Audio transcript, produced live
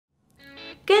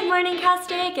Good morning,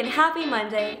 Castaic, and happy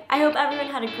Monday. I hope everyone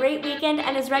had a great weekend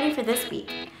and is ready for this week.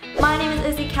 My name is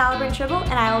Izzy Tribble,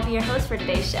 and I will be your host for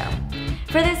today's show.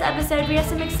 For this episode, we have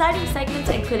some exciting segments,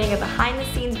 including a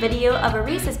behind-the-scenes video of a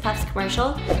Reese's Puffs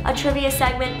commercial, a trivia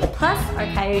segment, plus our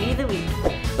Coyote of the Week.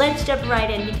 Let's jump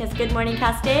right in because Good Morning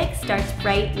Castaic starts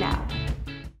right now.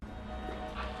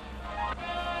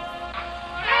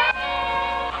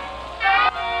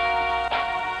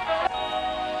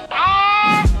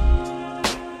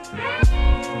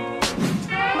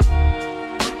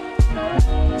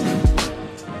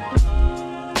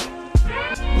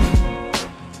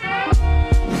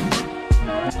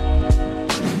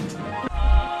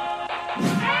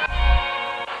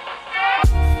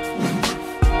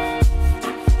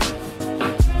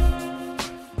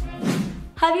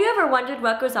 Have you ever wondered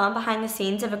what goes on behind the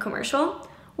scenes of a commercial?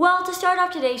 Well, to start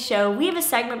off today's show, we have a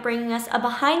segment bringing us a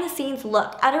behind-the-scenes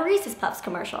look at a Reese's Puffs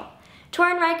commercial.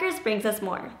 Torrin Rikers brings us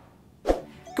more.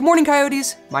 Good morning,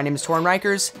 Coyotes. My name is Torrin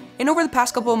Rikers, and over the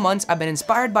past couple of months, I've been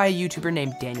inspired by a YouTuber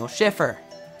named Daniel Schiffer.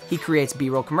 He creates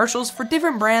B-roll commercials for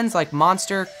different brands like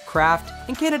Monster, Kraft,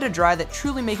 and Canada Dry that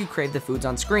truly make you crave the foods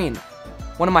on screen.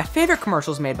 One of my favorite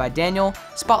commercials made by Daniel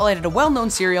spotlighted a well-known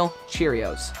cereal,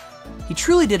 Cheerios. He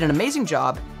truly did an amazing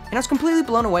job, and I was completely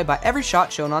blown away by every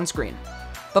shot shown on screen.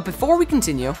 But before we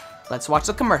continue, let's watch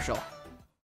the commercial.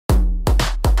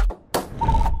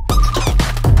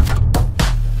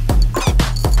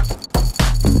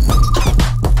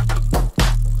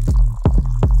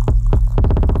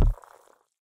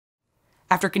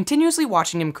 After continuously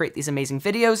watching him create these amazing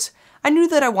videos, I knew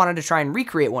that I wanted to try and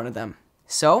recreate one of them.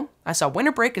 So, I saw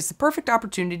winter break as the perfect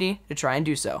opportunity to try and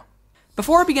do so.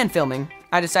 Before I began filming,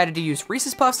 I decided to use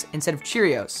Reese's Puffs instead of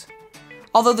Cheerios.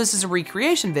 Although this is a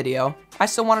recreation video, I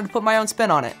still wanted to put my own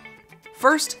spin on it.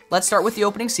 First, let's start with the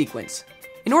opening sequence.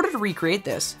 In order to recreate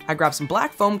this, I grabbed some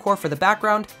black foam core for the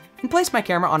background and placed my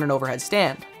camera on an overhead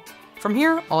stand. From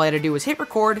here, all I had to do was hit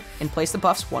record and place the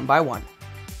puffs one by one.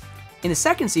 In the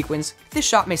second sequence, this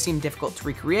shot may seem difficult to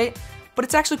recreate, but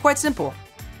it's actually quite simple.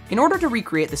 In order to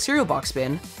recreate the cereal box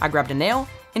spin, I grabbed a nail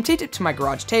and taped it to my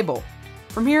garage table.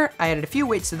 From here, I added a few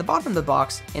weights to the bottom of the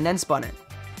box and then spun it.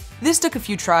 This took a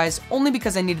few tries only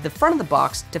because I needed the front of the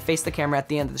box to face the camera at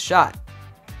the end of the shot.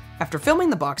 After filming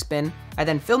the box spin, I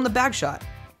then filmed the bag shot.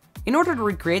 In order to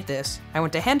recreate this, I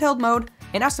went to handheld mode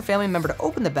and asked a family member to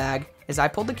open the bag as I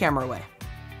pulled the camera away.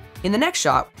 In the next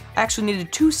shot, I actually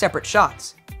needed two separate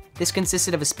shots. This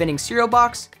consisted of a spinning cereal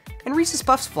box and Reese's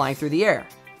Puffs flying through the air.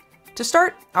 To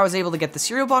start, I was able to get the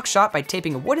cereal box shot by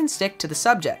taping a wooden stick to the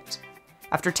subject.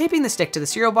 After taping the stick to the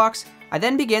cereal box, I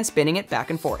then began spinning it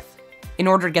back and forth. In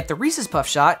order to get the Reese's Puff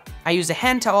shot, I used a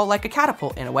hand towel like a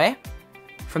catapult in a way.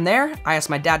 From there, I asked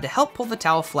my dad to help pull the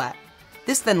towel flat.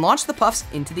 This then launched the puffs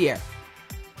into the air.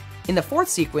 In the fourth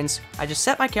sequence, I just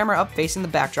set my camera up facing the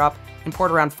backdrop and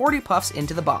poured around 40 puffs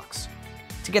into the box.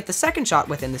 To get the second shot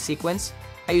within the sequence,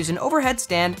 I used an overhead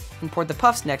stand and poured the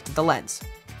puffs next to the lens.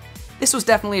 This was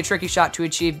definitely a tricky shot to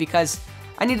achieve because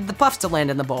I needed the puffs to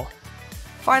land in the bowl.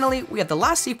 Finally, we had the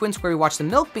last sequence where we watched the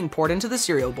milk being poured into the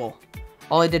cereal bowl.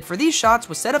 All I did for these shots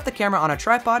was set up the camera on a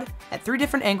tripod at 3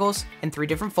 different angles and 3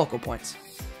 different focal points.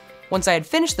 Once I had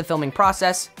finished the filming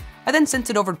process, I then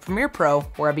sent it over to Premiere Pro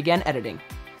where I began editing.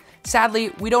 Sadly,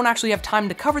 we don't actually have time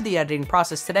to cover the editing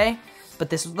process today,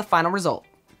 but this was the final result.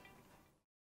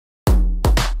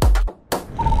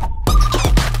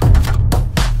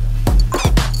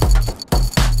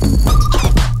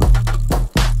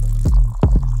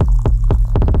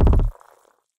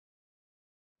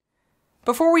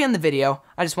 Before we end the video,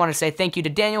 I just want to say thank you to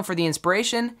Daniel for the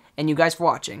inspiration and you guys for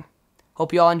watching.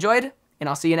 Hope you all enjoyed, and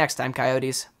I'll see you next time,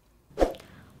 Coyotes.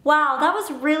 Wow, that was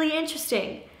really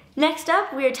interesting. Next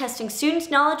up, we are testing students'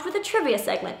 knowledge with a trivia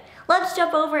segment. Let's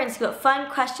jump over and see what fun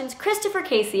questions Christopher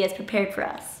Casey has prepared for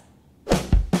us.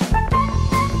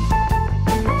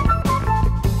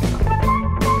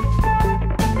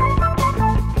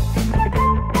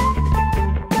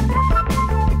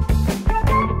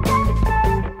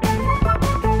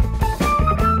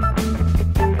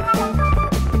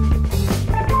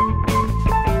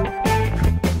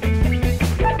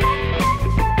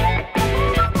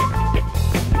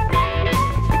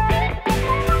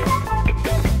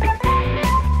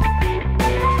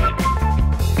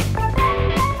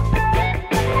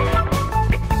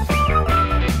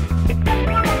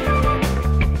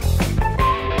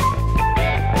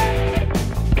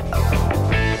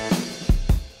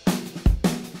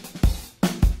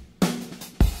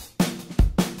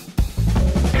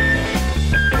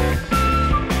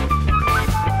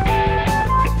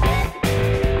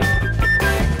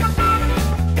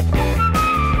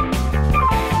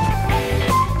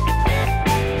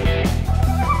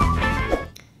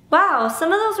 Wow,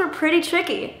 some of those were pretty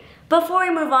tricky. Before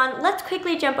we move on, let's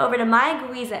quickly jump over to Maya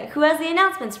Guiza, who has the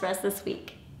announcements for us this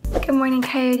week. Good morning,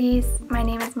 Coyotes. My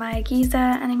name is Maya Guiza,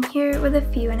 and I'm here with a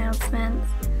few announcements.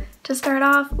 To start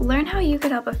off, learn how you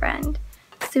could help a friend.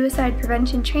 Suicide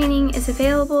prevention training is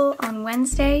available on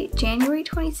Wednesday, January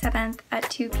 27th at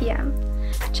 2 p.m.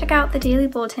 Check out the Daily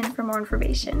Bulletin for more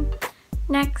information.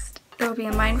 Next, there will be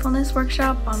a mindfulness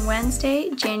workshop on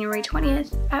Wednesday, January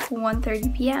 20th at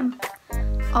 1:30 p.m.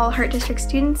 All Heart District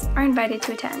students are invited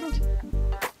to attend.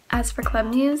 As for club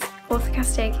news, both the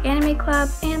Castaic Anime Club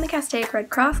and the Castaic Red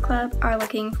Cross Club are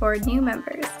looking for new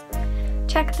members.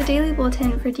 Check the Daily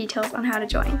Bulletin for details on how to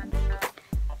join.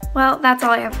 Well, that's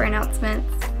all I have for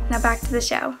announcements. Now back to the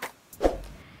show.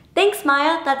 Thanks,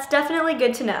 Maya. That's definitely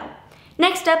good to know.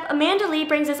 Next up, Amanda Lee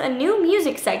brings us a new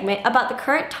music segment about the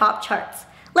current top charts.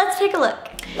 Let's take a look.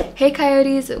 Hey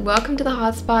Coyotes, welcome to the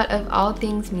hotspot of all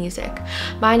things music.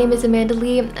 My name is Amanda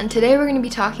Lee, and today we're going to be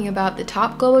talking about the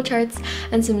top global charts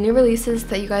and some new releases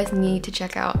that you guys need to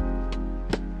check out.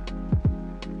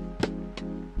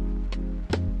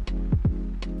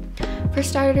 For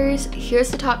starters,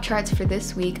 here's the top charts for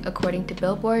this week according to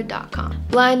Billboard.com.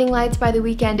 Blinding Lights by The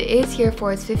Weeknd is here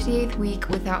for its 58th week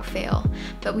without fail,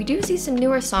 but we do see some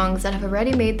newer songs that have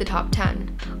already made the top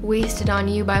 10. Wasted on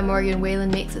You by Morgan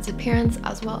Wallen makes its appearance,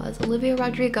 as well as Olivia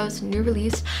Rodrigo's new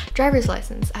release, Driver's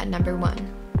License, at number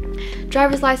 1.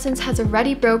 Driver's License has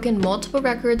already broken multiple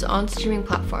records on streaming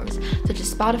platforms such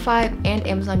as Spotify and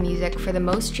Amazon Music for the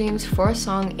most streams for a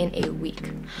song in a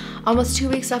week. Almost 2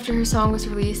 weeks after her song was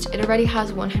released, it already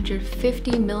has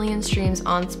 150 million streams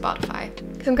on Spotify.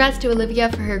 Congrats to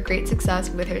Olivia for her great success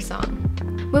with her song.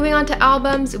 Moving on to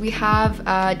albums, we have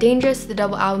Dangerous, the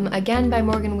double album again by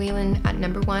Morgan Wallen at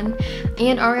number 1,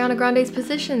 and Ariana Grande's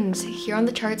Positions here on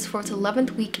the charts for its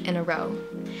 11th week in a row.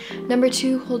 Number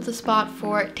 2 holds the spot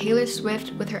for Taylor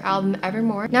Swift with her album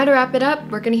Evermore. Now to wrap it up,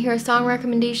 we're going to hear a song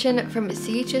recommendation from a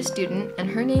CHS student, and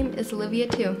her name is Olivia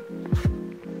too.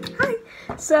 Hi!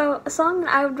 So a song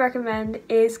that I would recommend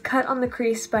is Cut on the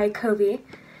Crease by Coyote.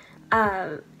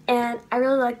 And I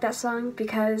really like that song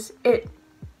because it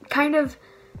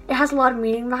has a lot of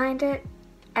meaning behind it,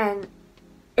 and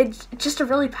it's just a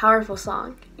really powerful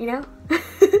song, you know?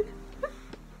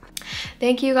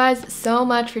 Thank you guys so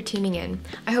much for tuning in.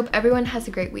 I hope everyone has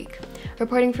a great week.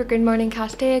 Reporting for Good Morning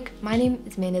Castaic, my name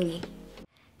is Amanda Lee.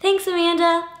 Thanks,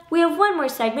 Amanda. We have one more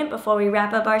segment before we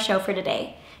wrap up our show for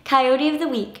today, Coyote of the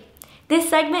Week. This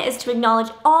segment is to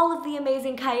acknowledge all of the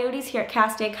amazing coyotes here at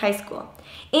Castaic High School.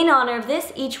 In honor of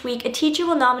this, each week a teacher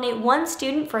will nominate one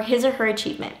student for his or her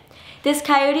achievement. This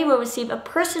coyote will receive a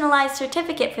personalized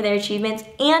certificate for their achievements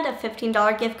and a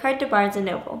 $15 gift card to Barnes &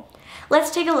 Noble.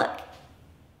 Let's take a look.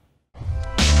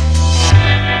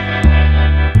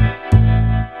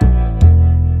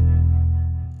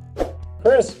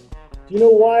 Chris, do you know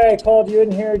why I called you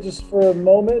in here just for a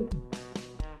moment?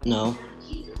 No.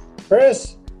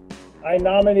 Chris, I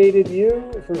nominated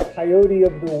you for Coyote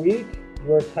of the Week.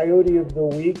 You're Coyote of the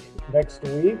Week next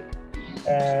week.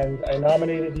 And I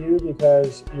nominated you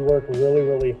because you work really,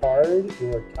 really hard. You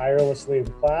work tirelessly in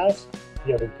class.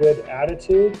 You have a good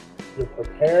attitude. You're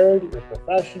prepared. You're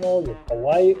professional. You're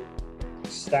polite.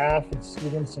 Staff and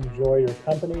students enjoy your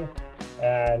company.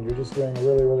 And you're just doing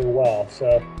really, really well.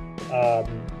 So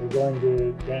you're going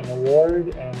to get an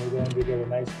award, and you're going to get a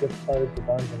nice gift card to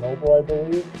Barnes & Noble, I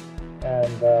believe.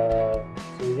 And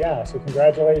so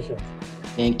congratulations.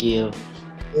 Thank you.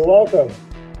 You're welcome.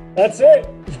 That's it.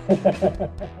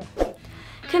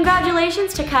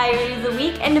 Congratulations to Coyote of the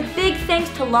Week, and a big thanks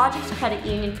to Logix Credit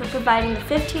Union for providing the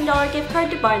 $15 gift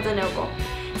card to Barnes & Noble.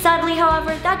 Sadly,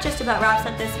 however, that just about wraps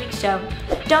up this week's show.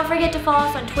 Don't forget to follow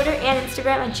us on Twitter and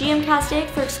Instagram at GMCastaic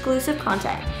for exclusive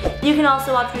content. You can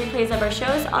also watch replays of our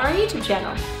shows on our YouTube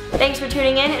channel. Thanks for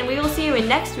tuning in, and we will see you in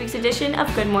next week's edition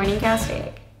of Good Morning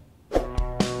Castaic.